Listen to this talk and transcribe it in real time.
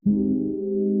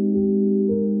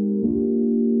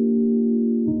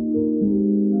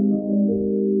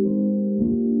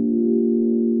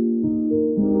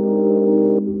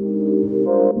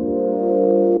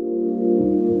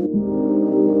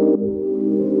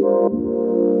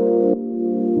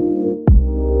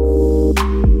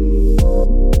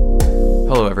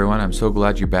everyone. I'm so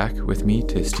glad you're back with me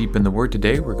to steep in the Word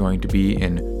today. We're going to be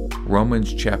in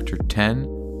Romans chapter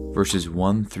 10, verses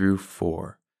 1 through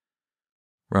 4.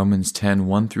 Romans 10,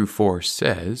 1 through 4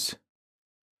 says,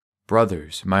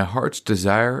 "Brothers, my heart's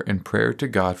desire and prayer to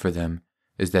God for them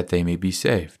is that they may be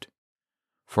saved.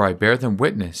 For I bear them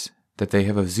witness that they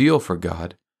have a zeal for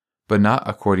God, but not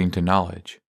according to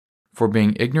knowledge. For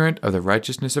being ignorant of the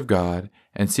righteousness of God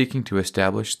and seeking to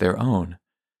establish their own,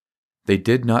 they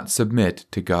did not submit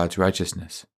to God's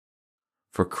righteousness.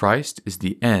 For Christ is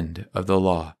the end of the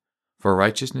law, for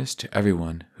righteousness to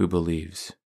everyone who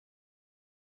believes."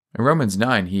 In Romans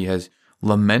 9, he has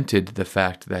lamented the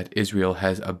fact that Israel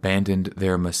has abandoned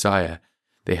their Messiah.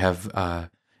 They have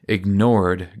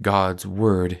ignored God's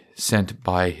word sent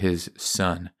by his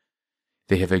Son.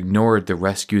 They have ignored the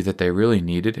rescue that they really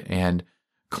needed and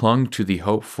clung to the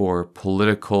hope for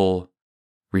political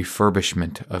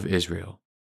refurbishment of Israel.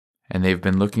 And they've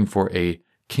been looking for a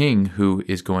king who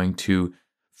is going to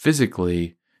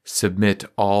physically submit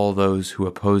all those who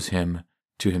oppose him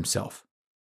to himself.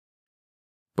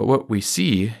 But what we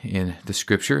see in the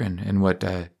scripture and what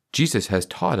Jesus has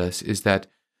taught us is that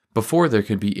before there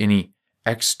can be any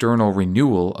external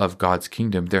renewal of God's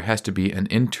kingdom, there has to be an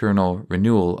internal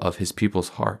renewal of his people's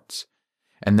hearts.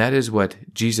 And that is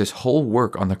what Jesus' whole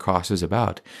work on the cross is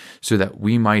about, so that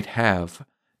we might have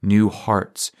new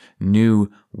hearts,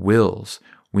 new wills.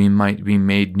 We might be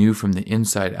made new from the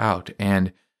inside out,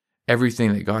 and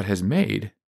everything that God has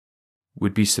made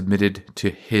would be submitted to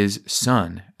his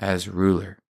Son as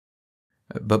ruler.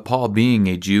 But Paul, being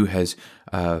a Jew, has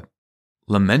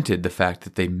lamented the fact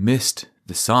that they missed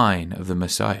the sign of the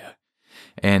Messiah,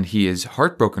 and he is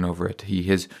heartbroken over it. He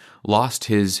has lost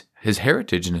his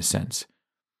heritage in a sense.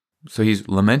 So he's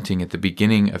lamenting at the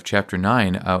beginning of chapter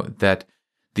 9 that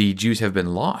the Jews have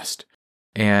been lost.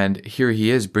 And here he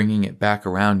is bringing it back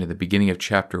around in the beginning of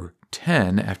chapter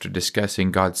 10 after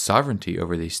discussing God's sovereignty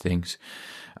over these things,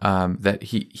 that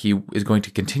he is going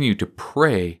to continue to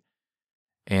pray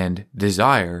and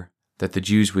desire that the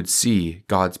Jews would see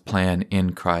God's plan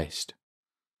in Christ.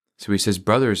 So he says,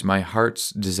 "Brothers, my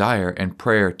heart's desire and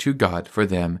prayer to God for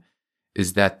them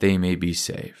is that they may be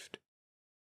saved."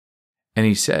 And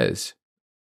he says,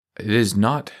 it is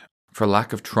not for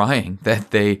lack of trying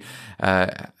that they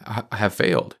have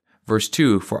failed. Verse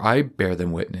 2, "For I bear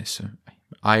them witness."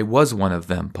 I was one of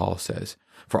them, Paul says.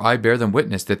 "For I bear them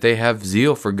witness that they have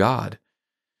zeal for God."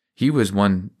 He was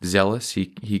one zealous.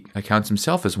 He accounts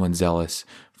himself as one zealous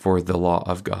for the law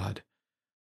of God,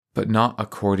 but not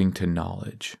according to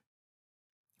knowledge.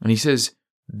 And he says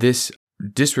this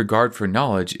disregard for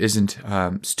knowledge isn't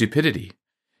stupidity.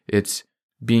 It's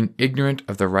being ignorant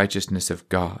of the righteousness of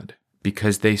God,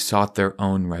 because they sought their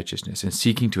own righteousness and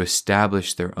seeking to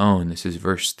establish their own. This is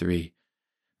verse 3.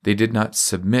 They did not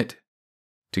submit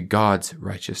to God's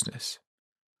righteousness.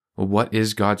 Well, what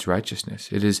is God's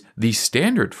righteousness? It is the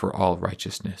standard for all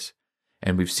righteousness.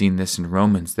 And we've seen this in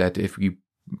Romans, that if you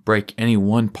break any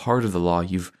one part of the law,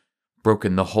 you've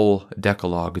broken the whole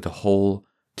Decalogue, the whole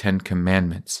 10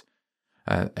 Commandments.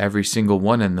 Every single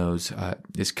one in those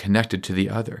is connected to the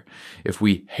other. If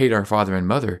we hate our father and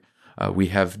mother, we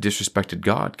have disrespected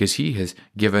God, because he has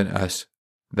given us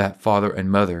that father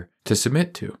and mother to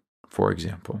submit to, for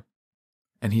example.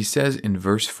 And he says in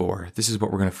verse 4, this is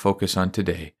what we're going to focus on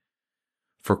today,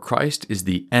 "For Christ is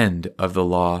the end of the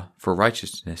law for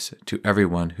righteousness to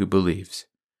everyone who believes."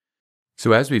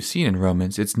 So as we've seen in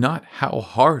Romans, it's not how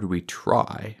hard we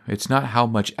try, it's not how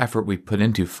much effort we put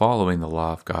into following the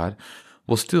law of God,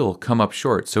 will still come up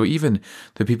short. So even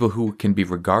the people who can be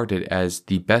regarded as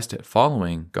the best at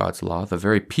following God's law, the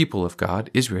very people of God,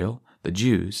 Israel, the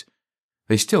Jews,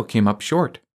 they still came up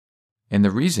short. And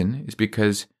the reason is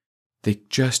because they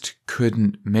just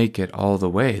couldn't make it all the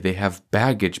way. They have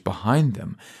baggage behind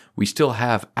them. We still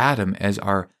have Adam as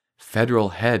our federal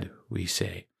head, we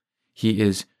say. He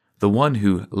is the one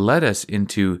who led us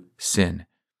into sin.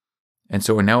 And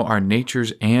so now our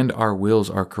natures and our wills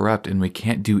are corrupt, and we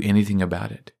can't do anything about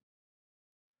it.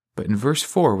 But in verse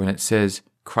 4, when it says,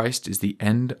 "Christ is the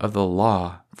end of the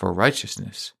law for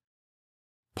righteousness,"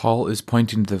 Paul is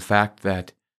pointing to the fact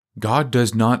that God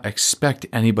does not expect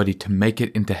anybody to make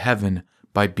it into heaven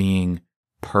by being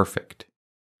perfect,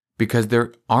 because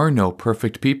there are no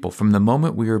perfect people. From the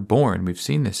moment we are born, we've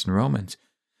seen this in Romans,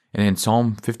 and in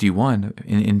Psalm 51,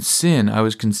 in sin I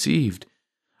was conceived.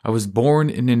 I was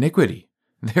born in iniquity.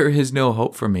 There is no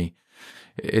hope for me.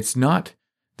 It's not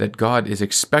that God is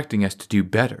expecting us to do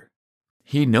better.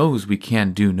 He knows we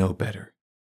can do no better.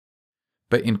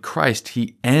 But in Christ,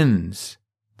 he ends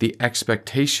the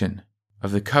expectation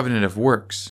of the covenant of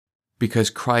works,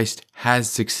 because Christ has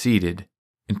succeeded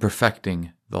in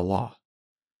perfecting the law.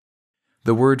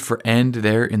 The word for end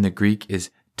there in the Greek is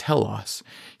telos.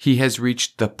 He has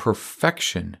reached the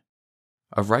perfection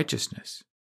of righteousness.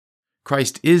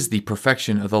 Christ is the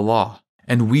perfection of the law,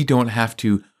 and we don't have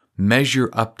to measure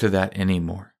up to that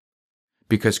anymore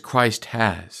because Christ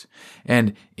has.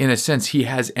 And in a sense, he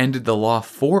has ended the law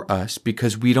for us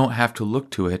because we don't have to look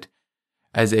to it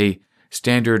as a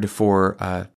standard for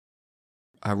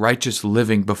a righteous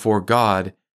living before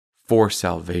God for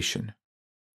salvation.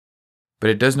 But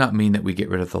it does not mean that we get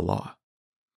rid of the law.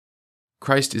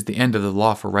 Christ is the end of the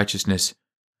law for righteousness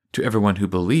to everyone who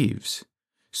believes.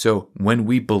 So when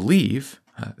we believe,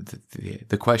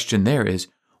 the question there is,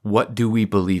 what do we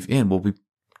believe in? Well, we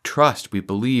trust, we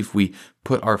believe, we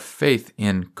put our faith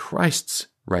in Christ's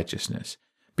righteousness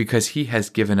because he has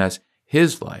given us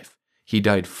his life. He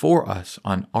died for us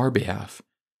on our behalf.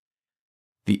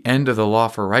 The end of the law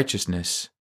for righteousness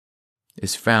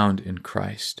is found in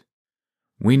Christ.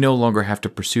 We no longer have to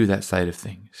pursue that side of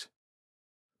things.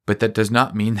 But that does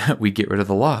not mean that we get rid of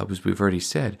the law, as we've already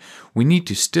said. We need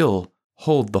to still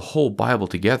hold the whole Bible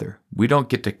together. We don't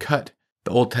get to cut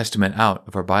the Old Testament out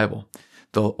of our Bible.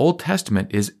 The Old Testament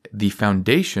is the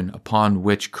foundation upon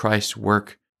which Christ's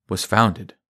work was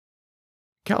founded.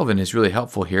 Calvin is really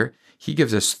helpful here. He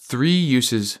gives us 3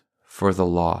 uses for the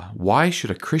law. Why should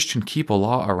a Christian keep a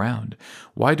law around?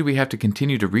 Why do we have to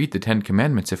continue to read the 10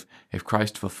 Commandments if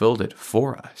Christ fulfilled it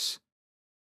for us?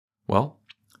 Well,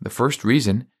 the first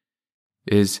reason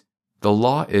is the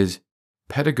law is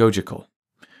pedagogical,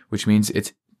 which means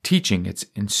it's teaching, it's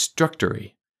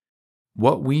instructory.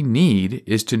 What we need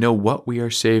is to know what we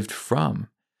are saved from.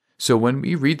 So when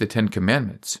we read the 10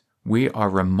 Commandments, we are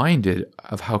reminded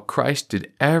of how Christ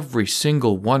did every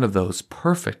single one of those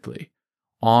perfectly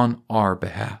on our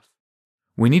behalf.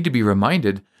 We need to be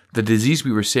reminded the disease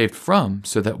we were saved from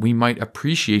so that we might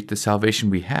appreciate the salvation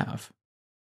we have.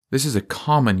 This is a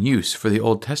common use for the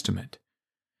Old Testament.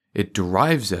 It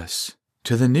drives us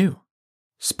to the New.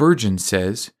 Spurgeon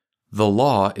says, "The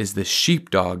law is the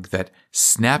sheepdog that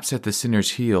snaps at the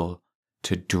sinner's heel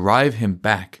to drive him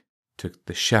back to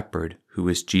the shepherd who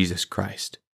is Jesus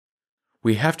Christ."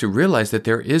 We have to realize that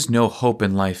there is no hope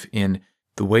in life in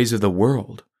the ways of the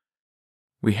world.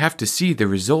 We have to see the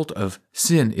result of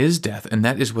sin is death, and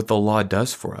that is what the law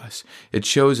does for us. It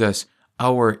shows us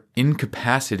our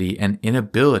incapacity and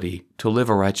inability to live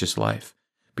a righteous life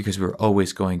because we're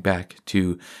always going back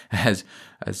to, as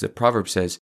the proverb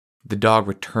says, the dog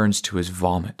returns to his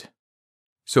vomit.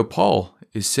 So Paul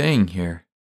is saying here,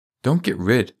 don't get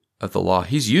rid of the law.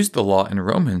 He's used the law in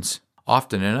Romans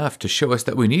often enough to show us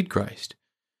that we need Christ.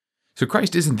 So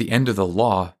Christ isn't the end of the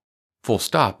law, full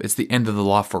stop. It's the end of the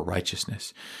law for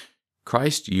righteousness.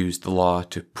 Christ used the law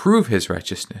to prove his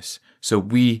righteousness, so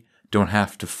we don't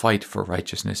have to fight for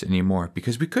righteousness anymore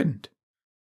because we couldn't.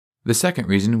 The second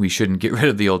reason we shouldn't get rid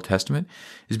of the Old Testament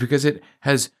is because it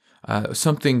has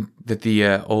something that the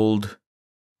old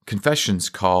confessions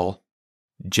call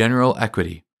general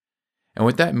equity. And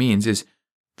what that means is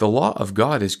the law of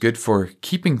God is good for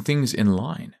keeping things in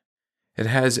line. It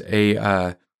has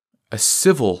a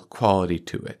civil quality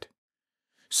to it.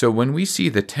 So when we see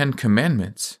the 10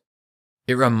 Commandments,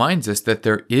 it reminds us that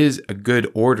there is a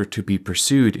good order to be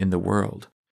pursued in the world.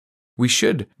 We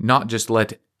should not just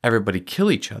let everybody kill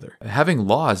each other. Having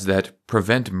laws that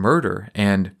prevent murder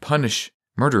and punish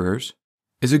murderers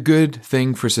is a good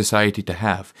thing for society to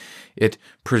have. It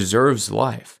preserves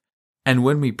life. And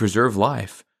when we preserve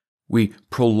life, we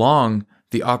prolong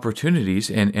the opportunities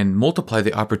and multiply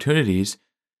the opportunities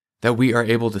that we are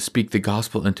able to speak the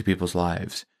gospel into people's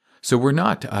lives. So we're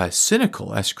not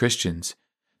cynical as Christians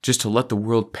just to let the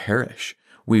world perish.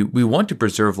 We want to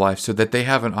preserve life so that they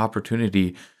have an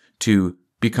opportunity to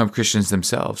become Christians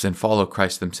themselves and follow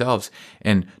Christ themselves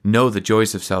and know the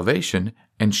joys of salvation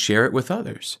and share it with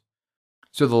others.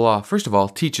 So the law, first of all,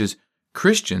 teaches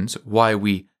Christians why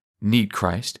we need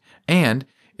Christ, and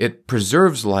it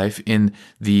preserves life in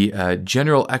the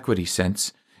general equity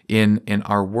sense in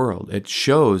our world. It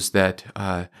shows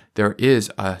that there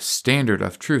is a standard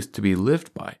of truth to be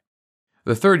lived by.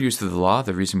 The third use of the law,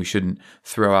 the reason we shouldn't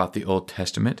throw out the Old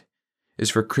Testament, is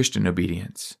for Christian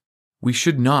obedience. We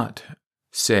should not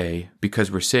say, because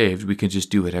we're saved, we can just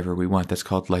do whatever we want. That's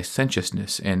called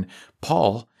licentiousness. And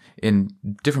Paul, in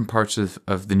different parts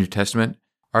of the New Testament,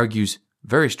 argues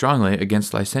very strongly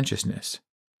against licentiousness.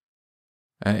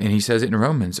 And he says it in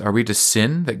Romans, are we to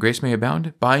sin that grace may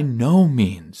abound? By no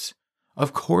means.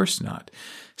 Of course not.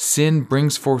 Sin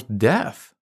brings forth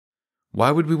death. Why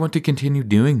would we want to continue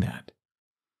doing that?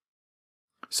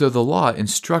 So the law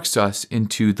instructs us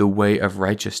into the way of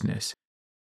righteousness.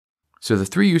 So the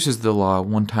 3 uses of the law,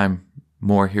 one time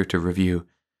more here to review.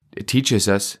 It teaches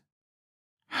us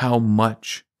how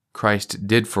much Christ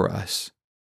did for us,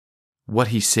 what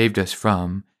he saved us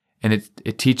from, and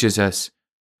it teaches us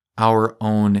our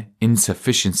own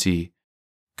insufficiency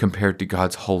compared to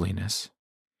God's holiness.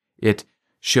 It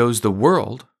shows the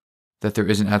world that there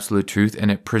is an absolute truth, and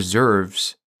it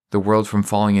preserves the world from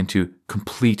falling into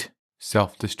complete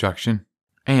self-destruction.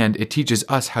 And it teaches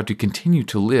us how to continue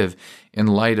to live in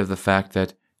light of the fact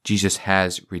that Jesus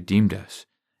has redeemed us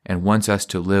and wants us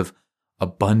to live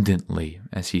abundantly,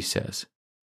 as he says.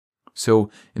 So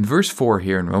in verse 4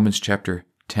 here in Romans chapter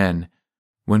 10,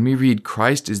 when we read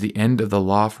Christ is the end of the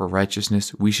law for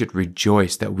righteousness, we should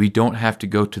rejoice that we don't have to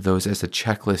go to those as a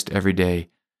checklist every day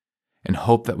and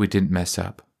hope that we didn't mess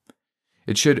up.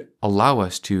 It should allow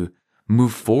us to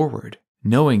move forward,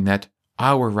 knowing that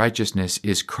our righteousness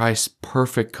is Christ's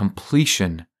perfect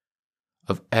completion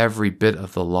of every bit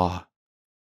of the law.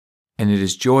 And it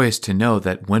is joyous to know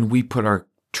that when we put our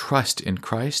trust in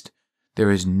Christ,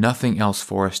 there is nothing else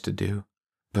for us to do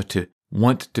but to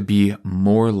want to be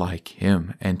more like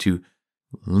him and to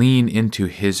lean into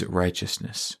his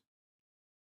righteousness.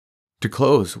 To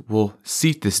close, we'll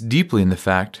seat this deeply in the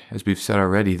fact, as we've said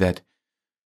already, that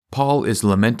Paul is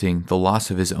lamenting the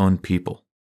loss of his own people.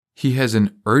 He has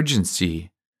an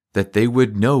urgency that they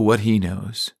would know what he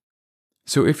knows.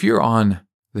 So if you're on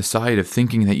the side of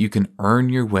thinking that you can earn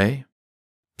your way,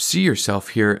 see yourself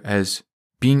here as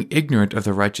being ignorant of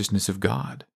the righteousness of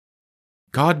God.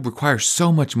 God requires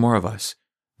so much more of us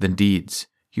than deeds.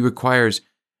 He requires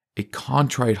a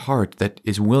contrite heart that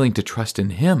is willing to trust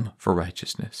in him for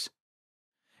righteousness.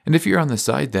 And if you're on the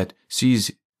side that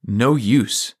sees no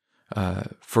use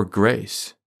for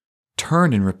grace,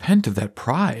 turn and repent of that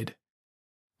pride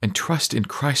and trust in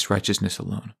Christ's righteousness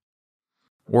alone.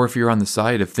 Or if you're on the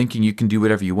side of thinking you can do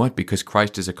whatever you want because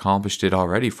Christ has accomplished it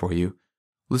already for you,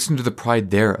 listen to the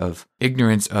pride there of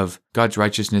ignorance of God's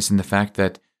righteousness and the fact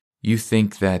that you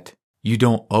think that you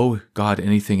don't owe God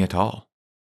anything at all.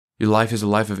 Your life is a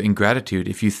life of ingratitude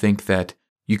if you think that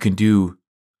you can do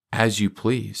as you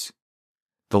please.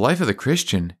 The life of the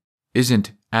Christian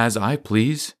isn't as I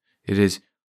please. It is,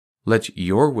 let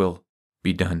your will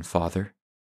be done, Father.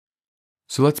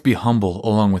 So let's be humble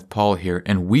along with Paul here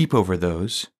and weep over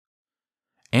those,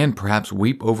 and perhaps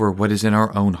weep over what is in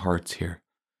our own hearts here.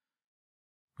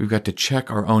 We've got to check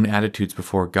our own attitudes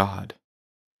before God.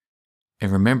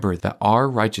 And remember that our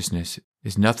righteousness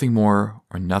is nothing more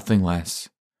or nothing less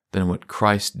than what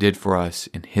Christ did for us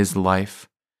in his life,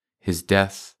 his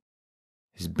death,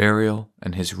 his burial,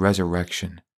 and his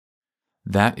resurrection.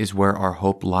 That is where our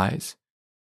hope lies,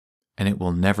 and it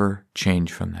will never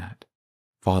change from that.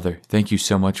 Father, thank you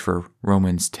so much for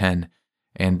Romans 10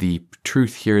 and the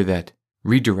truth here that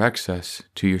redirects us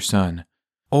to your Son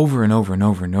over and over and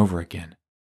over and over again.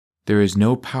 There is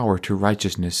no power to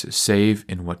righteousness save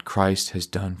in what Christ has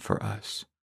done for us.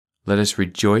 Let us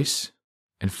rejoice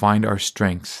and find our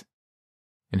strength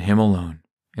in him alone.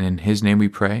 And in his name we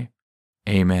pray,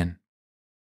 amen.